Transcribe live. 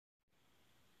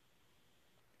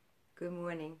Good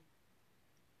morning.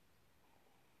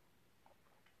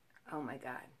 Oh my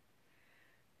God.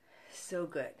 So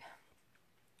good.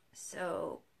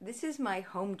 So, this is my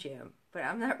home gym, but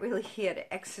I'm not really here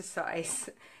to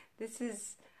exercise.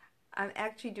 I'm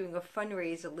actually doing a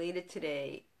fundraiser later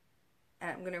today, and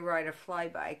I'm going to ride a fly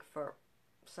bike for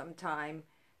some time.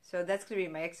 So, that's going to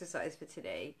be my exercise for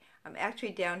today. I'm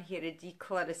actually down here to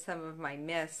declutter some of my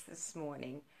mess this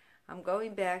morning. I'm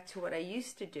going back to what I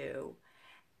used to do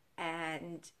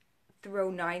and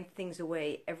throw 9 things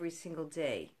away every single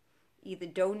day. Either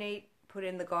donate, put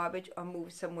in the garbage, or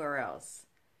move somewhere else,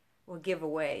 or give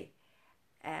away.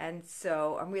 And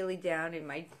so I'm really down in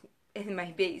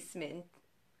my basement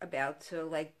about to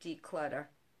like declutter.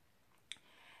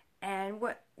 And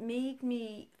what made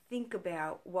me think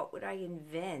about what would I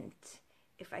invent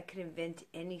if I could invent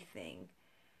anything.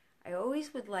 I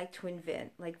always would like to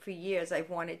invent, like for years I've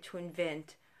wanted to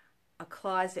invent a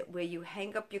closet where you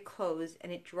hang up your clothes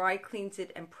and it dry cleans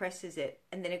it and presses it,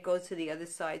 and then it goes to the other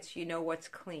side so you know what's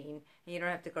clean and you don't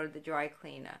have to go to the dry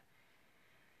cleaner.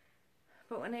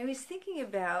 But when I was thinking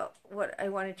about what I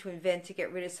wanted to invent to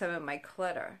get rid of some of my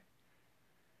clutter,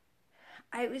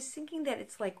 I was thinking that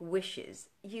it's like wishes.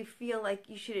 You feel like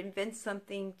you should invent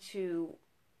something to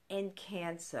end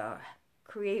cancer,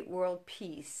 create world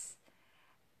peace.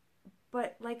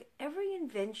 But like every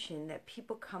invention that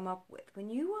people come up with, when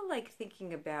you are like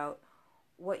thinking about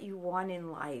what you want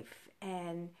in life,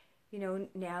 and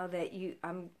now that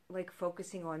I'm like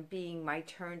focusing on being my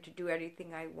turn to do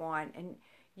everything I want, and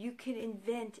you can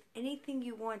invent anything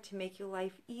you want to make your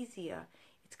life easier.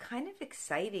 It's kind of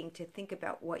exciting to think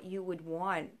about what you would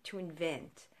want to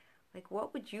invent. Like,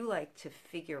 what would you like to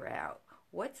figure out?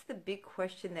 What's the big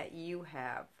question that you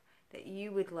have that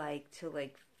you would like to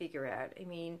like figure out? I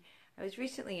mean, I was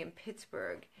recently in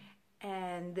Pittsburgh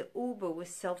and the Uber was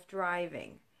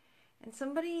self-driving. And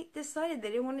somebody decided they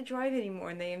didn't want to drive anymore,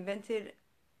 and they invented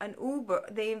an Uber.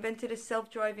 They invented a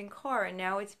self-driving car, and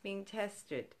now it's being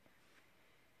tested.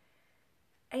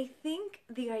 I think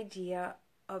the idea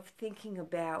of thinking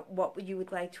about what you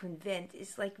would like to invent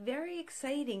is like very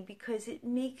exciting because it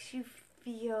makes you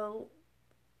feel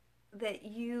that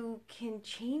you can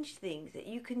change things, that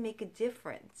you can make a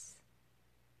difference.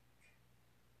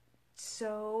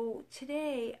 So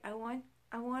today I want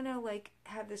to like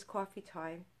have this coffee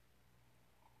time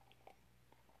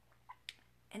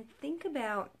and think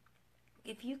about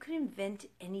if you could invent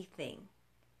anything.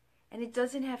 And it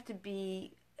doesn't have to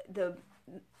be the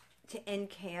to end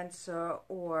cancer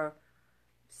or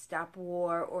stop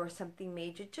war or something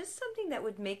major, just something that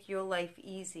would make your life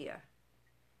easier.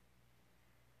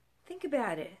 Think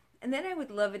about it. And then I would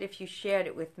love it if you shared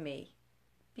it with me,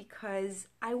 because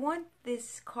I want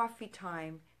this coffee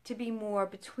time to be more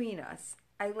between us.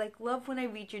 I like love when I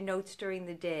read your notes during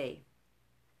the day.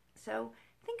 So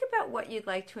think about what you'd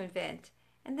like to invent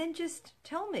and then just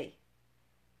tell me.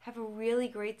 Have a really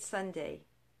great Sunday.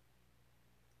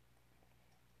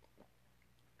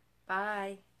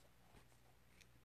 Bye.